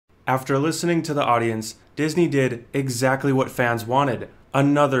After listening to the audience, Disney did exactly what fans wanted.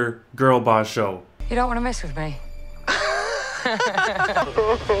 Another girl boss show. You don't want to mess with me?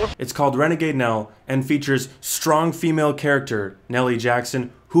 It's called Renegade Nell and features strong female character, Nellie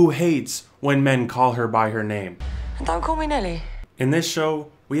Jackson, who hates when men call her by her name. And don't call me Nellie. In this show,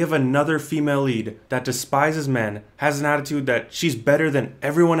 we have another female lead that despises men, has an attitude that she's better than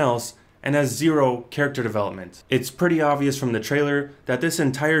everyone else, and has zero character development. It's pretty obvious from the trailer that this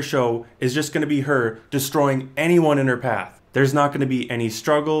entire show is just going to be her destroying anyone in her path. There's not going to be any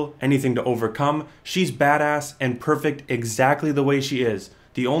struggle, anything to overcome. She's badass and perfect exactly the way she is.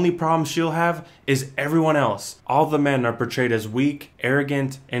 The only problem she'll have is everyone else. All the men are portrayed as weak,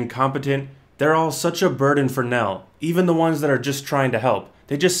 arrogant, incompetent. They're all such a burden for Nell. Even the ones that are just trying to help.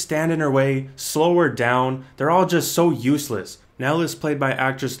 They just stand in her way, slow her down. They're all just so useless. Nell is played by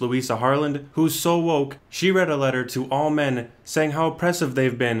actress Louisa Harland, who's so woke, she read a letter to all men saying how oppressive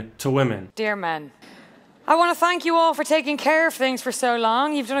they've been to women. Dear men, I want to thank you all for taking care of things for so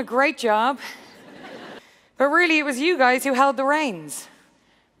long. You've done a great job. But really, it was you guys who held the reins.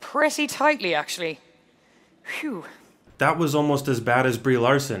 Pretty tightly, actually. Phew. That was almost as bad as Brie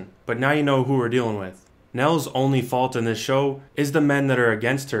Larson, but now you know who we're dealing with. Nell's only fault in this show is the men that are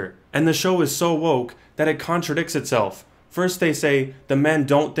against her. And the show is so woke that it contradicts itself. First they say the men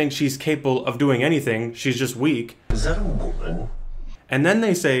don't think she's capable of doing anything, she's just weak. Is that a woman? And then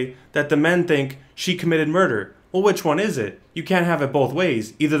they say that the men think she committed murder. Well, which one is it? You can't have it both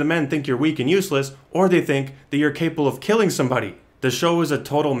ways. Either the men think you're weak and useless, or they think that you're capable of killing somebody. The show is a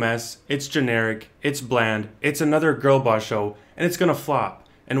total mess, it's generic, it's bland, it's another girl boss show, and it's gonna flop.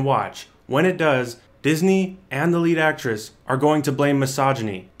 And watch, when it does, Disney and the lead actress are going to blame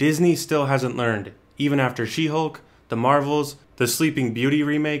misogyny. Disney still hasn't learned, even after She-Hulk, The Marvels, the Sleeping Beauty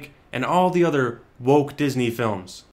remake, and all the other woke Disney films.